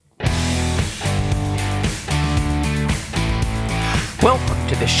Welcome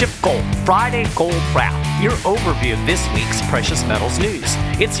to the SchiffGold Friday Gold Wrap, your overview of this week's precious metals news.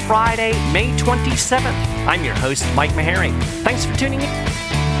 It's Friday, May 27th. I'm your host, Mike Maharrey. Thanks for tuning in.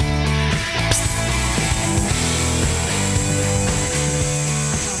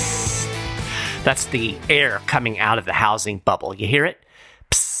 That's the air coming out of the housing bubble. You hear it?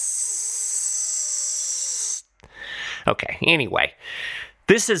 Psst. Okay, anyway,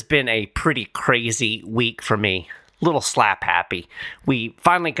 this has been a pretty crazy week for me. Little slap happy. We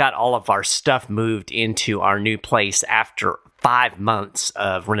finally got all of our stuff moved into our new place after 5 months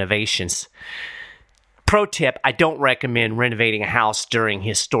of renovations. Pro tip, I don't recommend renovating a house during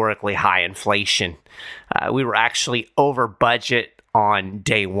historically high inflation. We were actually over budget on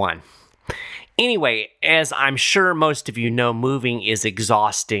day one. Anyway, as I'm sure most of you know, moving is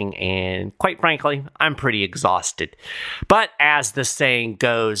exhausting, and quite frankly, I'm pretty exhausted. But as the saying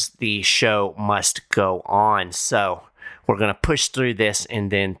goes, the show must go on. So we're going to push through this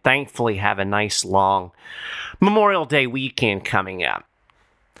and then thankfully have a nice long Memorial Day weekend coming up.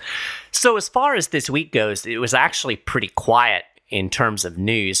 So as far as this week goes, it was actually pretty quiet in terms of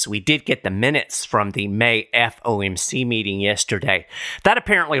news. We did get the minutes from the May FOMC meeting yesterday. That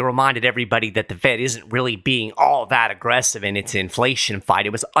apparently reminded everybody that the Fed isn't really being all that aggressive in its inflation fight.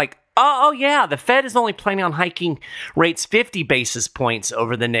 It was like, oh yeah, the Fed is only planning on hiking rates 50 basis points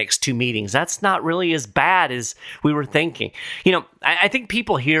over the next 2 meetings. That's not really as bad as we were thinking. You know, I think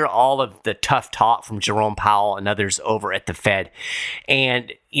people hear all of the tough talk from Jerome Powell and others over at the Fed,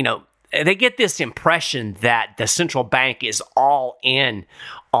 and, you know, they get this impression that the central bank is all in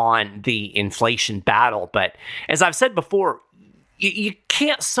on the inflation battle. But as I've said before, you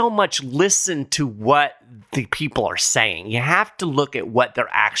can't so much listen to what the people are saying. You have to look at what they're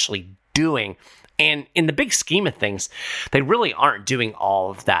actually doing. And in the big scheme of things, they really aren't doing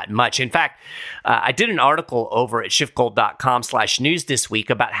all of that much. In fact, I did an article over at schiffgold.com/news this week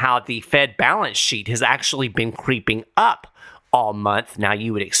about how the Fed balance sheet has actually been creeping up all month. Now,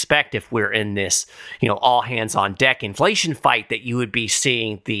 you would expect if we're in this, all hands on deck inflation fight that you would be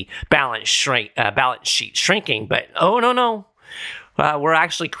seeing the balance sheet shrinking, but no. We're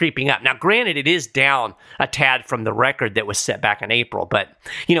actually creeping up. Now, granted, it is down a tad from the record that was set back in April, but,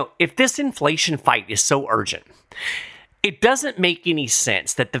 if this inflation fight is so urgent, it doesn't make any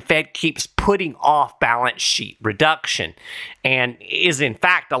sense that the Fed keeps putting off balance sheet reduction and is in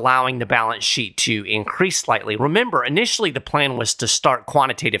fact allowing the balance sheet to increase slightly. Remember, initially the plan was to start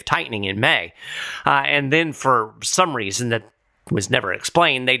quantitative tightening in May, and then for some reason that was never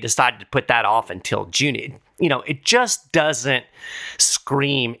explained, they decided to put that off until June. It just doesn't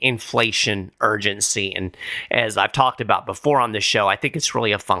scream inflation urgency. And as I've talked about before on this show, I think it's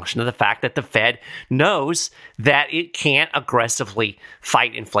really a function of the fact that the Fed knows that it can't aggressively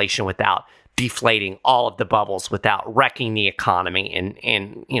fight inflation without deflating all of the bubbles, without wrecking the economy.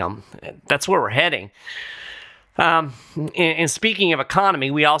 And that's where we're heading. And speaking of economy,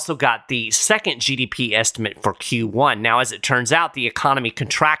 we also got the second GDP estimate for Q1. Now, as it turns out, the economy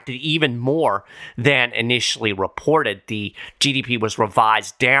contracted even more than initially reported. The GDP was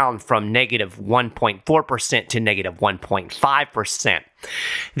revised down from negative 1.4% to negative 1.5%.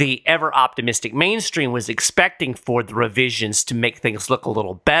 The ever-optimistic mainstream was expecting for the revisions to make things look a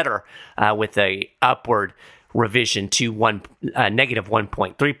little better with a upward revision to negative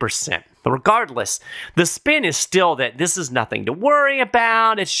 1.3%. But regardless, the spin is still that this is nothing to worry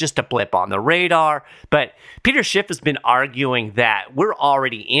about. It's just a blip on the radar. But Peter Schiff has been arguing that we're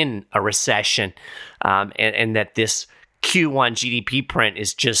already in a recession, and that this Q1 GDP print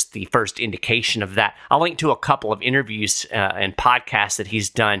is just the first indication of that. I'll link to a couple of interviews and podcasts that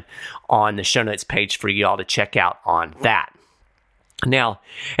he's done on the show notes page for you all to check out on that. Now,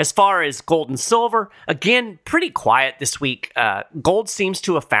 as far as gold and silver, again, pretty quiet this week. Gold seems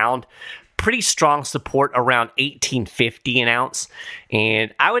to have found pretty strong support around $18.50 an ounce,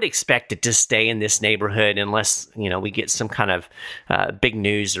 and I would expect it to stay in this neighborhood unless, we get some kind of big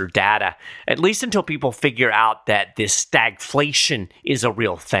news or data, at least until people figure out that this stagflation is a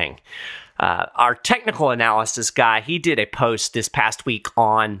real thing. Our technical analysis guy, he did a post this past week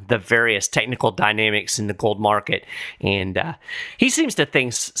on the various technical dynamics in the gold market, and he seems to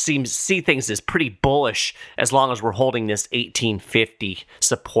see things as pretty bullish as long as we're holding this 1850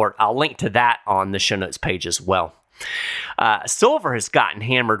 support. I'll link to that on the show notes page as well. Silver has gotten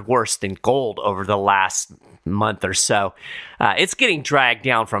hammered worse than gold over the last month or so. It's getting dragged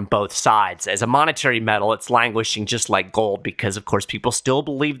down from both sides. As a monetary metal, it's languishing just like gold because, of course, people still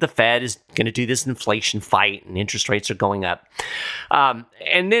believe the Fed is going to do this inflation fight and interest rates are going up. And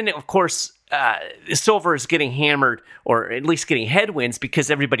then, of course, silver is getting hammered, or at least getting headwinds, because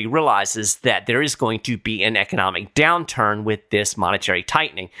everybody realizes that there is going to be an economic downturn with this monetary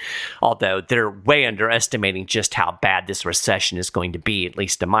tightening, although they're way underestimating just how bad this recession is going to be, at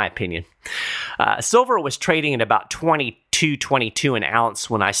least in my opinion. Silver was trading at about $22 an ounce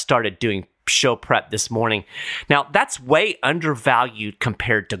when I started doing show prep this morning. Now, that's way undervalued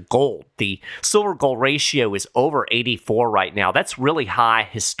compared to gold. The silver gold ratio is over 84 right now. That's really high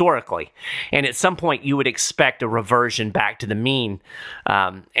historically. And at some point, you would expect a reversion back to the mean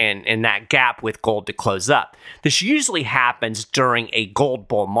and that gap with gold to close up. This usually happens during a gold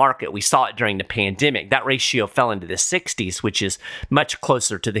bull market. We saw it during the pandemic. That ratio fell into the 60s, which is much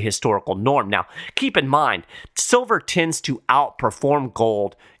closer to the historical norm. Now, keep in mind, silver tends to outperform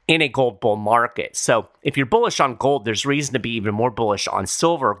gold in a gold bull market. So if you're bullish on gold, there's reason to be even more bullish on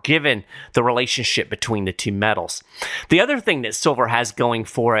silver, given the relationship between the two metals. The other thing that silver has going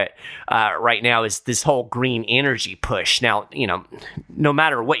for it right now is this whole green energy push. Now, no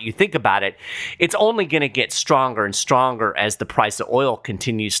matter what you think about it, it's only going to get stronger and stronger as the price of oil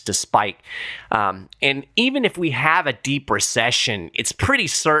continues to spike. And even if we have a deep recession, it's pretty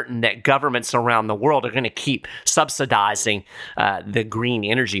certain that governments around the world are going to keep subsidizing the green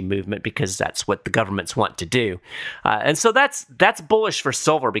energy movement, because that's what the governments want to do. And so that's bullish for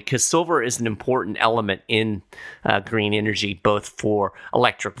silver, because silver is an important element in green energy, both for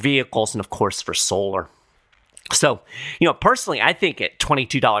electric vehicles and, of course, for solar. So, personally, I think at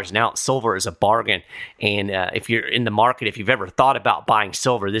 $22 an ounce, silver is a bargain. And if you're in the market, if you've ever thought about buying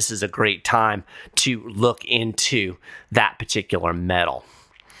silver, this is a great time to look into that particular metal.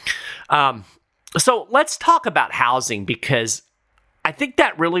 So let's talk about housing, because I think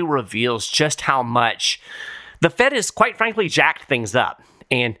that really reveals just how much the Fed has, quite frankly, jacked things up.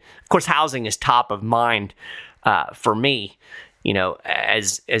 And, of course, housing is top of mind for me.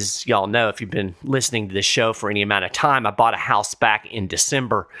 As y'all know, if you've been listening to the show for any amount of time, I bought a house back in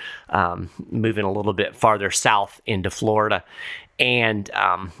December, moving a little bit farther south into Florida. And,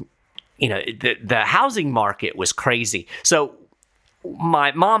 the housing market was crazy. So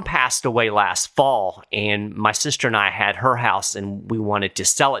my mom passed away last fall, and my sister and I had her house, and we wanted to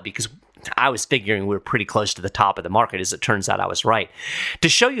sell it because I was figuring we were pretty close to the top of the market. As it turns out, I was right. To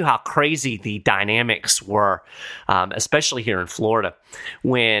show you how crazy the dynamics were, especially here in Florida,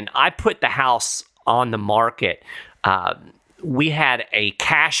 when I put the house on the market, we had a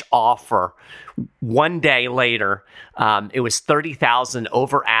cash offer. One day later, it was $30,000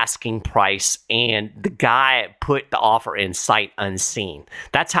 over asking price, and the guy put the offer in sight unseen.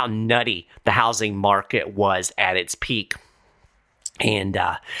 That's how nutty the housing market was at its peak. And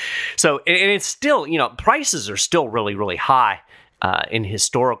so it's still, prices are still really, really high in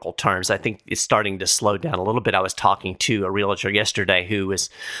historical terms. I think it's starting to slow down a little bit. I was talking to a realtor yesterday who was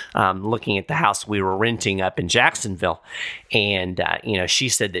looking at the house we were renting up in Jacksonville. And, she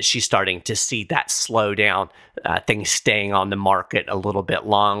said that she's starting to see that slow down, things staying on the market a little bit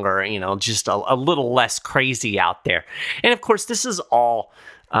longer, just a little less crazy out there. And of course, this is all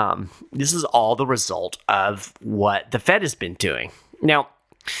the result of what the Fed has been doing. Now,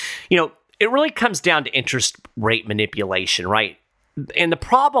 it really comes down to interest rate manipulation, right? And the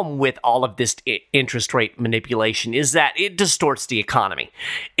problem with all of this interest rate manipulation is that it distorts the economy.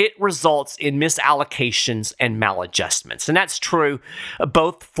 It results in misallocations and maladjustments. And that's true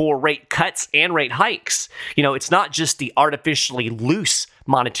both for rate cuts and rate hikes. It's not just the artificially loose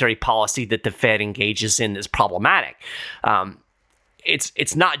monetary policy that the Fed engages in that's problematic.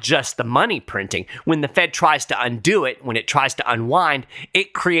 It's not just the money printing. When the Fed tries to undo it, when it tries to unwind,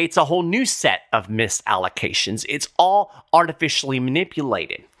 it creates a whole new set of misallocations. It's all artificially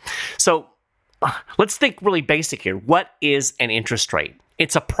manipulated. So let's think really basic here. What is an interest rate?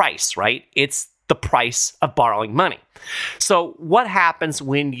 It's a price, right? It's the price of borrowing money. So what happens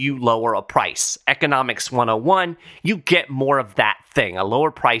when you lower a price? Economics 101, you get more of that thing. A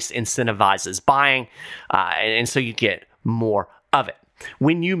lower price incentivizes buying, and so you get more of it.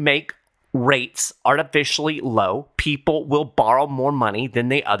 When you make rates artificially low, people will borrow more money than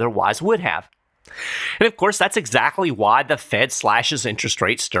they otherwise would have. And of course, that's exactly why the Fed slashes interest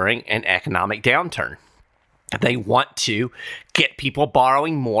rates during an economic downturn. They want to get people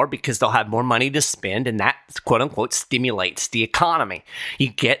borrowing more because they'll have more money to spend, and that, quote unquote, stimulates the economy. You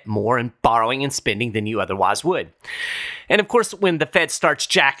get more in borrowing and spending than you otherwise would. And of course, when the Fed starts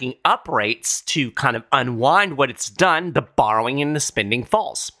jacking up rates to kind of unwind what it's done, the borrowing and the spending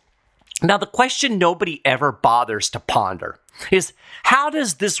falls. Now, the question nobody ever bothers to ponder is, how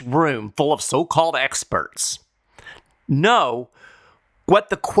does this room full of so-called experts know what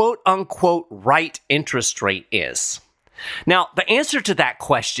the quote-unquote right interest rate is? Now, the answer to that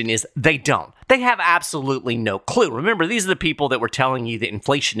question is they don't. They have absolutely no clue. Remember, these are the people that were telling you that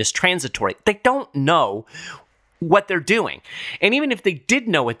inflation is transitory. They don't know what they're doing. And even if they did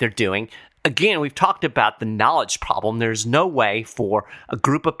know what they're doing, again, we've talked about the knowledge problem. There's no way for a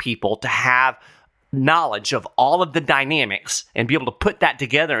group of people to have knowledge of all of the dynamics and be able to put that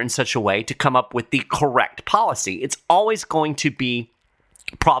together in such a way to come up with the correct policy. It's always going to be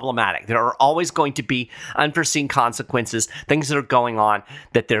problematic. There are always going to be unforeseen consequences, things that are going on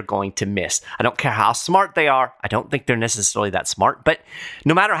that they're going to miss. I don't care how smart they are. I don't think they're necessarily that smart, but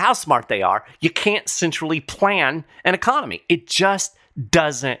no matter how smart they are, you can't centrally plan an economy. It just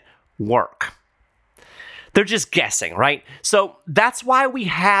doesn't work. They're just guessing, right? So that's why we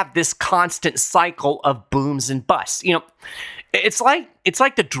have this constant cycle of booms and busts. You know, it's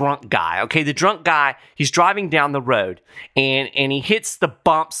like the drunk guy, okay? The drunk guy, he's driving down the road and he hits the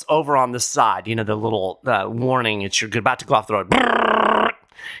bumps over on the side, you know, the little warning, it's you're about to go off the road.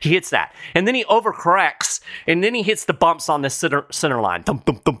 He hits that. And then he overcorrects and then he hits the bumps on the center line. Thump,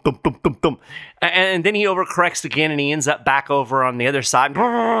 thump, thump, thump, thump, thump, thump. And then he overcorrects again and he ends up back over on the other side.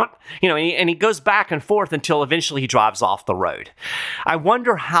 You know, and he goes back and forth until eventually he drives off the road. I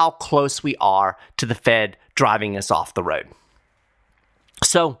wonder how close we are to the Fed driving us off the road.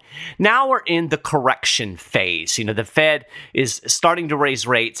 So now we're in the correction phase. You know, the Fed is starting to raise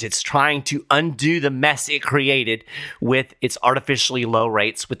rates. It's trying to undo the mess it created with its artificially low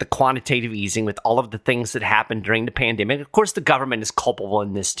rates, with the quantitative easing, with all of the things that happened during the pandemic. Of course, the government is culpable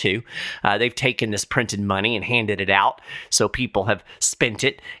in this too. They've taken this printed money and handed it out. So people have spent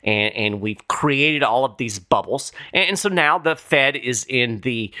it and we've created all of these bubbles. And so now the Fed is in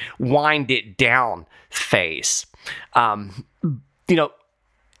the wind it down phase. You know,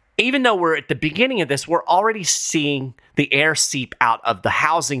 even though we're at the beginning of this, we're already seeing the air seep out of the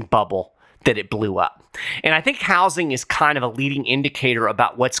housing bubble that it blew up. And I think housing is kind of a leading indicator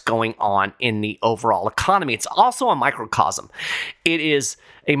about what's going on in the overall economy. It's also a microcosm. It is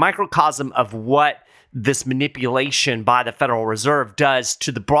a microcosm of what this manipulation by the Federal Reserve does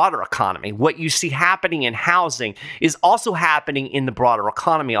to the broader economy. What you see happening in housing is also happening in the broader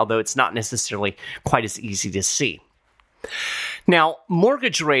economy, although it's not necessarily quite as easy to see. Now,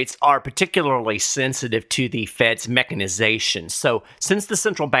 mortgage rates are particularly sensitive to the Fed's mechanization. So since the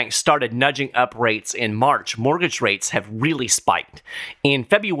central bank started nudging up rates in March, mortgage rates have really spiked. In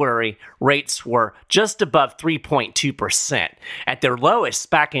February, rates were just above 3.2%. At their lowest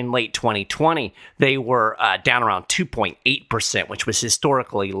back in late 2020, they were down around 2.8%, which was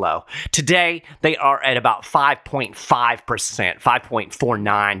historically low. Today, they are at about 5.5%,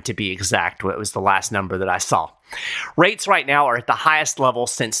 5.49 to be exact. What was the last number that I saw? Rates right now are at the highest level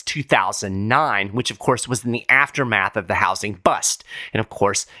since 2009, which of course was in the aftermath of the housing bust. And of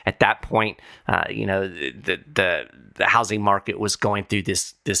course, at that point, the housing market was going through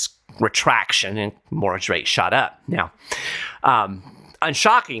this retraction and mortgage rates shot up. Now,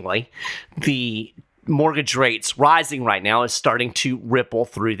 unshockingly, the mortgage rates rising right now is starting to ripple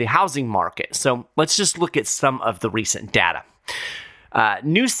through the housing market. So let's just look at some of the recent data.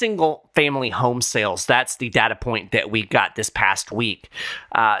 New single-family home sales, that's the data point that we got this past week.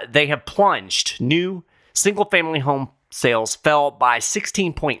 They have plunged. New single-family home sales fell by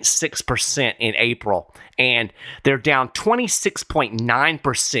 16.6% in April, and they're down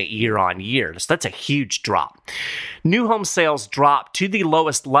 26.9% year on year. So that's a huge drop. New home sales dropped to the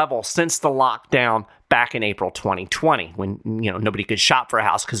lowest level since the lockdown back in April 2020, when nobody could shop for a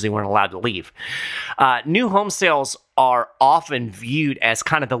house because they weren't allowed to leave. New home sales are often viewed as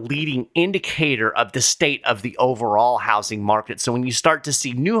kind of the leading indicator of the state of the overall housing market. So when you start to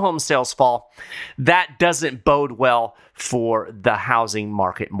see new home sales fall, that doesn't bode well for the housing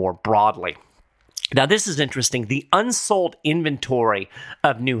market more broadly. Now, this is interesting. The unsold inventory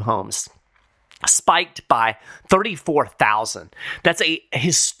of new homes spiked by 34,000. That's a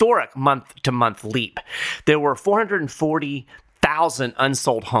historic month-to-month leap. There were 440,000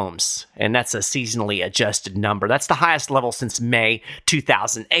 unsold homes, and that's a seasonally adjusted number. That's the highest level since May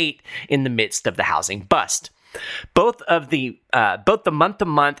 2008 in the midst of the housing bust. Both the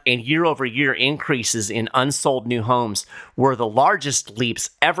month-to-month and year-over-year increases in unsold new homes were the largest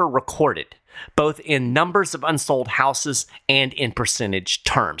leaps ever recorded, both in numbers of unsold houses and in percentage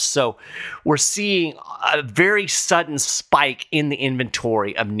terms. So we're seeing a very sudden spike in the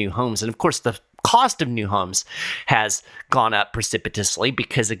inventory of new homes. And of course, the cost of new homes has gone up precipitously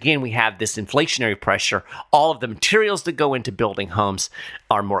because, again, we have this inflationary pressure. All of the materials that go into building homes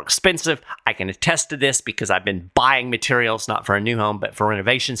are more expensive. I can attest to this because I've been buying materials, not for a new home, but for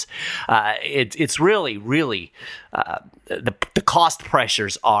renovations. It's really, really the cost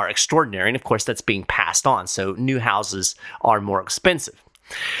pressures are extraordinary, and of course that's being passed on. So new houses are more expensive.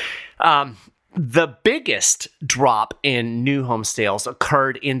 The biggest drop in new home sales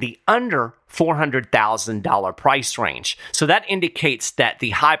occurred in the under $400,000 price range. So that indicates that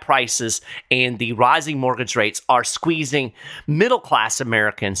the high prices and the rising mortgage rates are squeezing middle-class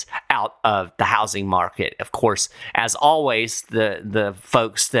Americans out of the housing market. Of course, as always, the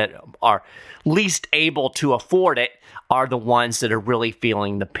folks that are least able to afford it are the ones that are really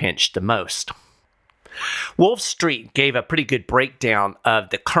feeling the pinch the most. Wolf Street gave a pretty good breakdown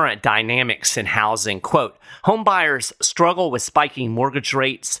of the current dynamics in housing. Quote, home buyers struggle with spiking mortgage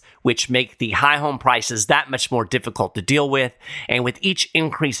rates, which make the high home prices that much more difficult to deal with. And with each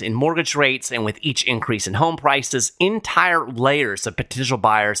increase in mortgage rates and with each increase in home prices, entire layers of potential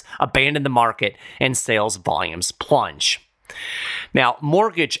buyers abandon the market and sales volumes plunge. Now,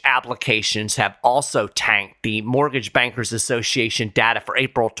 mortgage applications have also tanked. The Mortgage Bankers Association data for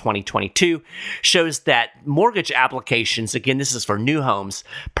April 2022 shows that mortgage applications, again, this is for new home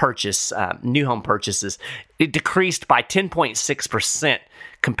purchases, it decreased by 10.6%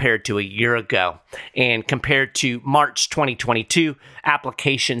 compared to a year ago. And compared to March 2022,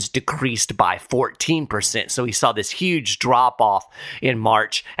 applications decreased by 14%. So we saw this huge drop off in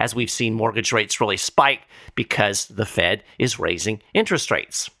March as we've seen mortgage rates really spike because the Fed is raising interest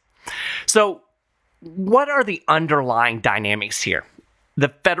rates. So what are the underlying dynamics here?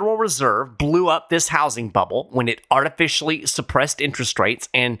 The Federal Reserve blew up this housing bubble when it artificially suppressed interest rates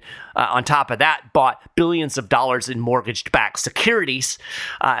and, on top of that, bought billions of dollars in mortgage-backed securities.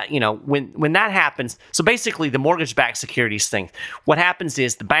 When that happens, so basically the mortgage-backed securities thing, what happens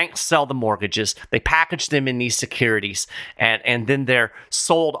is the banks sell the mortgages, they package them in these securities, and then they're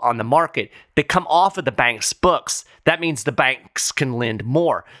sold on the market. They come off of the bank's books. That means the banks can lend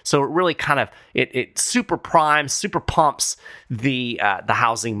more. So it really kind of it super primes, super pumps the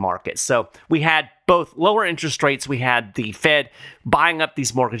housing market. So we had both lower interest rates. We had the Fed buying up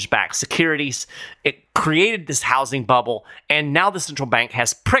these mortgage-backed securities. It created this housing bubble, and now the central bank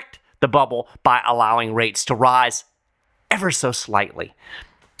has pricked the bubble by allowing rates to rise ever so slightly.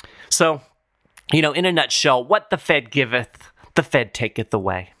 So, in a nutshell, what the Fed giveth, the Fed taketh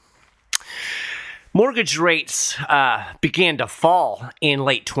away. Mortgage rates began to fall in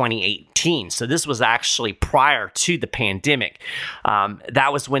late 2018. So this was actually prior to the pandemic.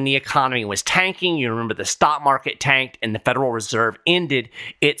 That was when the economy was tanking. You remember the stock market tanked and the Federal Reserve ended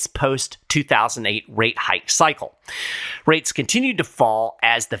its post-2008 rate hike cycle. Rates continued to fall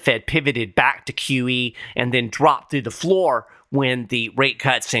as the Fed pivoted back to QE and then dropped through the floor when the rate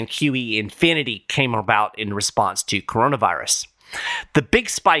cuts and QE infinity came about in response to coronavirus. The big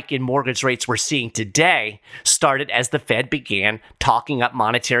spike in mortgage rates we're seeing today started as the Fed began talking up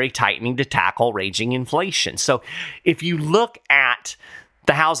monetary tightening to tackle raging inflation. So if you look at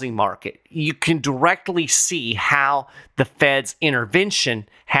the housing market, you can directly see how the Fed's intervention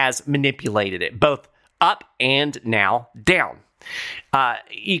has manipulated it, both up and now down.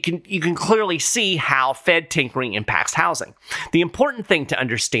 You can clearly see how Fed tinkering impacts housing. The important thing to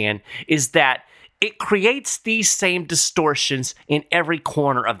understand is that it creates these same distortions in every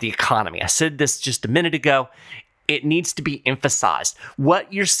corner of the economy. I said this just a minute ago. It needs to be emphasized.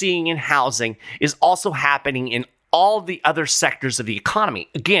 What you're seeing in housing is also happening in all the other sectors of the economy.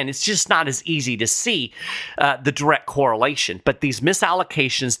 Again, it's just not as easy to see the direct correlation, but these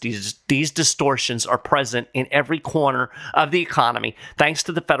misallocations, these distortions are present in every corner of the economy, thanks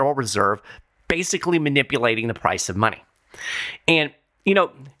to the Federal Reserve basically manipulating the price of money. And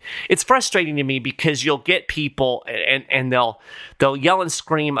it's frustrating to me because you'll get people and they'll yell and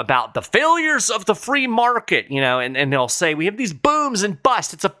scream about the failures of the free market, and they'll say we have these booms and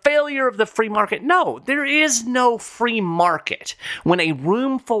busts. It's a failure of the free market. No, there is no free market when a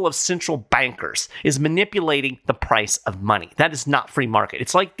room full of central bankers is manipulating the price of money. That is not free market.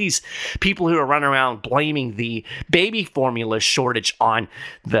 It's like these people who are running around blaming the baby formula shortage on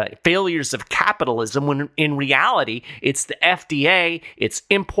the failures of capitalism when in reality it's the FDA, it's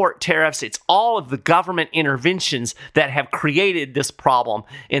import tariffs, it's all of the government interventions that have created this problem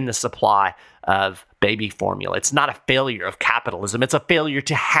in the supply of baby formula. It's not a failure of capitalism. It's a failure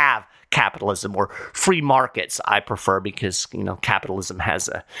to have capitalism, or free markets, I prefer, because capitalism has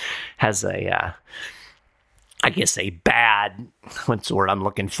a bad, what's the word I'm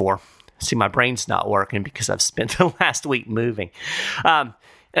looking for? See, my brain's not working because I've spent the last week moving.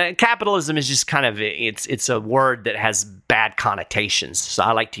 Capitalism is just kind of, it's a word that has bad connotations. So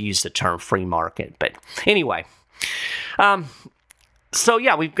I like to use the term free market. But anyway, So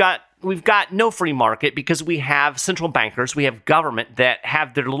yeah, we've got no free market because we have central bankers, we have government that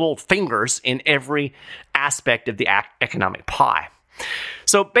have their little fingers in every aspect of the economic pie.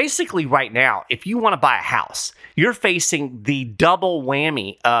 So basically right now, if you want to buy a house, you're facing the double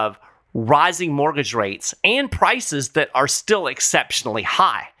whammy of rising mortgage rates and prices that are still exceptionally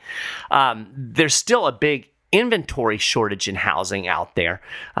high. There's still a big inventory shortage in housing out there.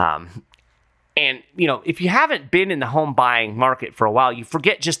 And, if you haven't been in the home buying market for a while, you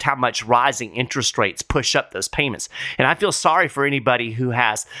forget just how much rising interest rates push up those payments. And I feel sorry for anybody who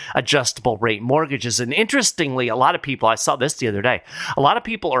has adjustable rate mortgages. And interestingly, a lot of people, I saw this the other day, a lot of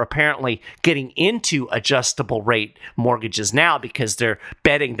people are apparently getting into adjustable rate mortgages now because they're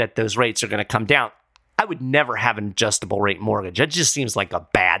betting that those rates are going to come down. I would never have an adjustable rate mortgage. It just seems like a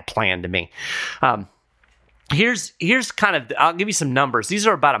bad plan to me. Here's kind of, I'll give you some numbers. These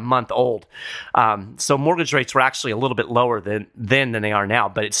are about a month old. So mortgage rates were actually a little bit lower than they are now,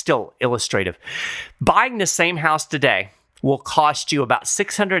 but it's still illustrative. Buying the same house today will cost you about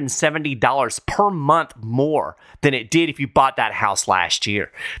 $670 per month more than it did if you bought that house last year.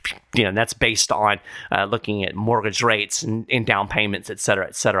 That's based on looking at mortgage rates and down payments, et cetera,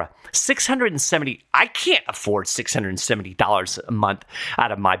 et cetera. $670, I can't afford $670 a month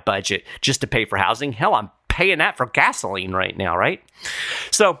out of my budget just to pay for housing. Hell, I'm paying that for gasoline right now, right?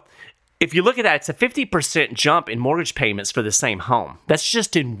 So if you look at that, it's a 50% jump in mortgage payments for the same home. That's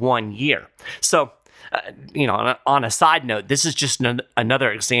just in 1 year. So, on a side note, this is just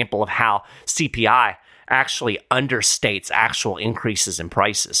another example of how CPI actually understates actual increases in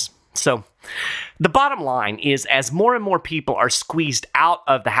prices. So the bottom line is, as more and more people are squeezed out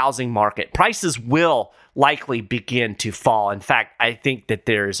of the housing market, prices will likely begin to fall. In fact, I think that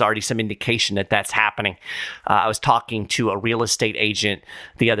there's already some indication that that's happening. I was talking to a real estate agent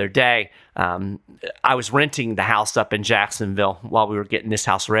the other day. I was renting the house up in Jacksonville while we were getting this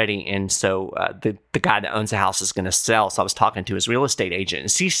house ready. And so the guy that owns the house is going to sell. So I was talking to his real estate agent,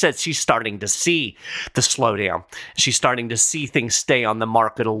 and she said she's starting to see the slowdown. She's starting to see things stay on the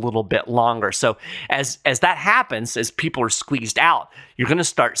market a little bit longer. So as that happens, as people are squeezed out, you're going to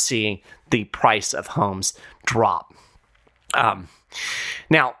start seeing the price of homes drop.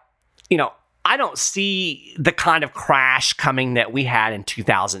 Now, I don't see the kind of crash coming that we had in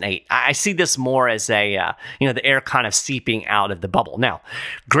 2008. I see this more as the air kind of seeping out of the bubble. Now,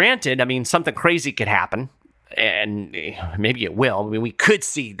 granted, something crazy could happen, and maybe it will. We could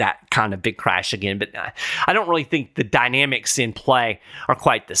see that kind of big crash again, but I don't really think the dynamics in play are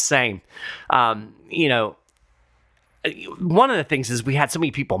quite the same. One of the things is we had so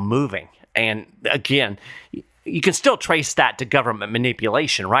many people moving. And again, you can still trace that to government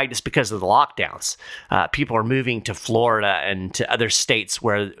manipulation, right? It's because of the lockdowns. People are moving to Florida and to other states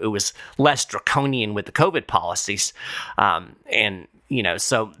where it was less draconian with the COVID policies.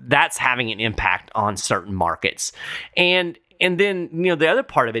 So that's having an impact on certain markets. And then, the other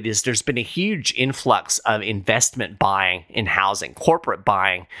part of it is there's been a huge influx of investment buying in housing, corporate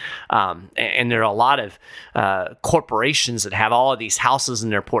buying. And there are a lot of corporations that have all of these houses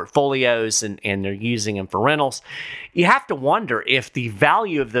in their portfolios and they're using them for rentals. You have to wonder, if the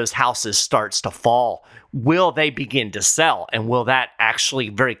value of those houses starts to fall, will they begin to sell? And will that actually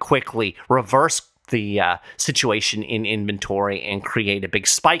very quickly reverse the situation in inventory and create a big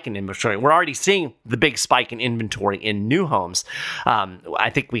spike in inventory? We're already seeing the big spike in inventory in new homes. I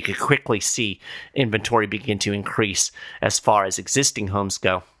think we could quickly see inventory begin to increase as far as existing homes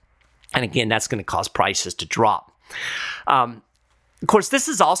go. And again, that's going to cause prices to drop. Of course, this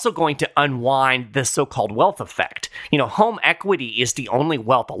is also going to unwind the so-called wealth effect. Home equity is the only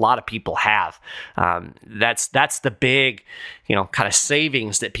wealth a lot of people have. That's the big, kind of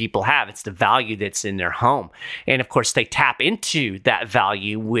savings that people have. It's the value that's in their home. And of course, they tap into that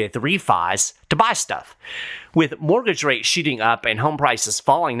value with refis to buy stuff. With mortgage rates shooting up and home prices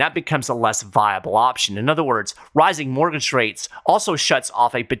falling, that becomes a less viable option. In other words, rising mortgage rates also shuts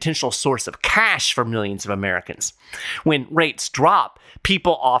off a potential source of cash for millions of Americans. When rates drop,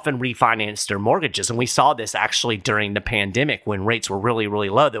 people often refinance their mortgages. And we saw this actually during the pandemic when rates were really, really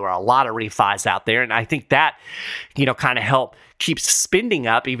low. There were a lot of refis out there. And I think that, kind of helped keep spending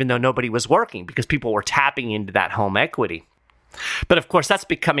up even though nobody was working because people were tapping into that home equity. But of course, that's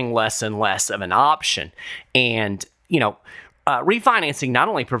becoming less and less of an option. And, refinancing not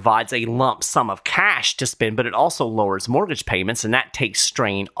only provides a lump sum of cash to spend, but it also lowers mortgage payments, and that takes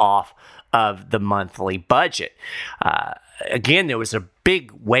strain off of the monthly budget. again, there was a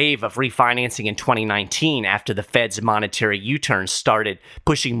big wave of refinancing in 2019 after the Fed's monetary U-turn started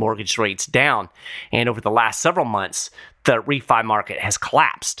pushing mortgage rates down. And over the last several months, the refi market has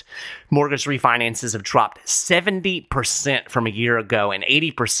collapsed. Mortgage refinances have dropped 70% from a year ago and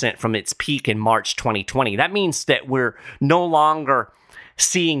 80% from its peak in March 2020. That means that we're no longer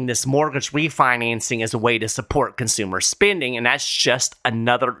seeing this mortgage refinancing as a way to support consumer spending, and that's just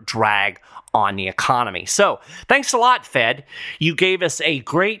another drag on the economy. So thanks a lot, Fed. You gave us a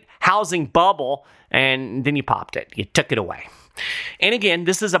great housing bubble, and then you popped it. You took it away. And again,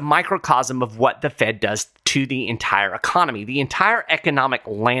 this is a microcosm of what the Fed does to the entire economy. The entire economic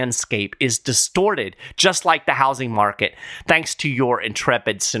landscape is distorted, just like the housing market, thanks to your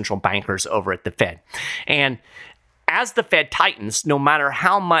intrepid central bankers over at the Fed. And as the Fed tightens, no matter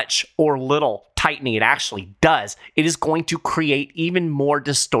how much or little tightening it actually does, it is going to create even more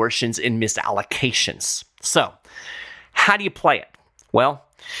distortions and misallocations. So, how do you play it? Well,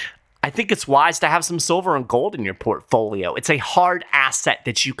 I think it's wise to have some silver and gold in your portfolio. It's a hard asset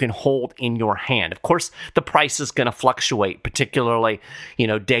that you can hold in your hand. Of course, the price is going to fluctuate, particularly,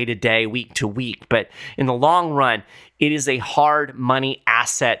 day to day, week to week. But in the long run, it is a hard money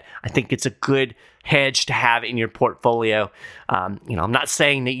asset. I think it's a good hedge to have in your portfolio. I'm not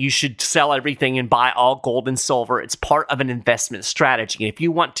saying that you should sell everything and buy all gold and silver. It's part of an investment strategy. And if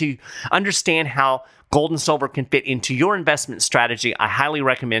you want to understand how gold and silver can fit into your investment strategy, I highly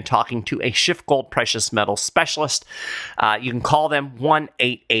recommend talking to a SchiffGold precious metal specialist. You can call them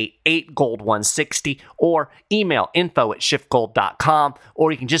 1-888-GOLD-160 or email info@schiffgold.com,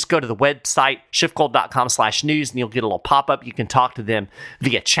 or you can just go to the website schiffgold.com/news and you'll get a little pop-up. You can talk to them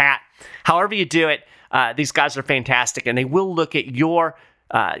via chat. However you do it, these guys are fantastic, and they will look at your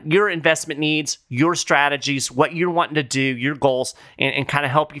investment needs, your strategies, what you're wanting to do, your goals, and kind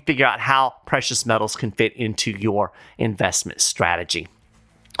of help you figure out how precious metals can fit into your investment strategy.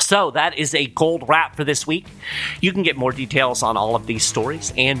 So that is a gold wrap for this week. You can get more details on all of these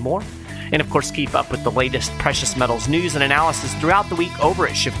stories and more. And of course, keep up with the latest precious metals news and analysis throughout the week over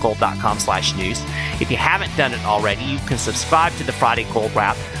at schiffgold.com/news. If you haven't done it already, you can subscribe to the Friday Gold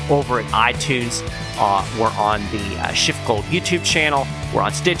Wrap over at iTunes. We're on the SchiffGold YouTube channel. We're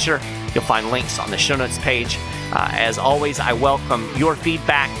on Stitcher. You'll find links on the show notes page. As always, I welcome your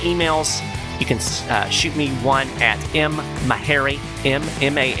feedback, emails. You can shoot me one at mmaharrey,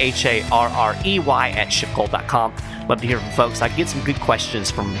 MMAHARREY at schiffgold.com. Love to hear from folks. I get some good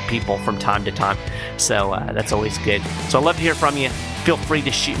questions from people from time to time, so that's always good. So I'd love to hear from you. Feel free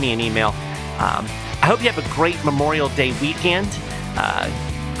to shoot me an email. I hope you have a great Memorial Day weekend.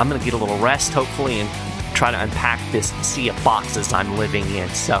 I'm going to get a little rest, hopefully, and try to unpack this sea of boxes I'm living in.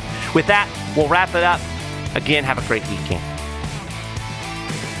 So with that, we'll wrap it up. Again, have a great weekend.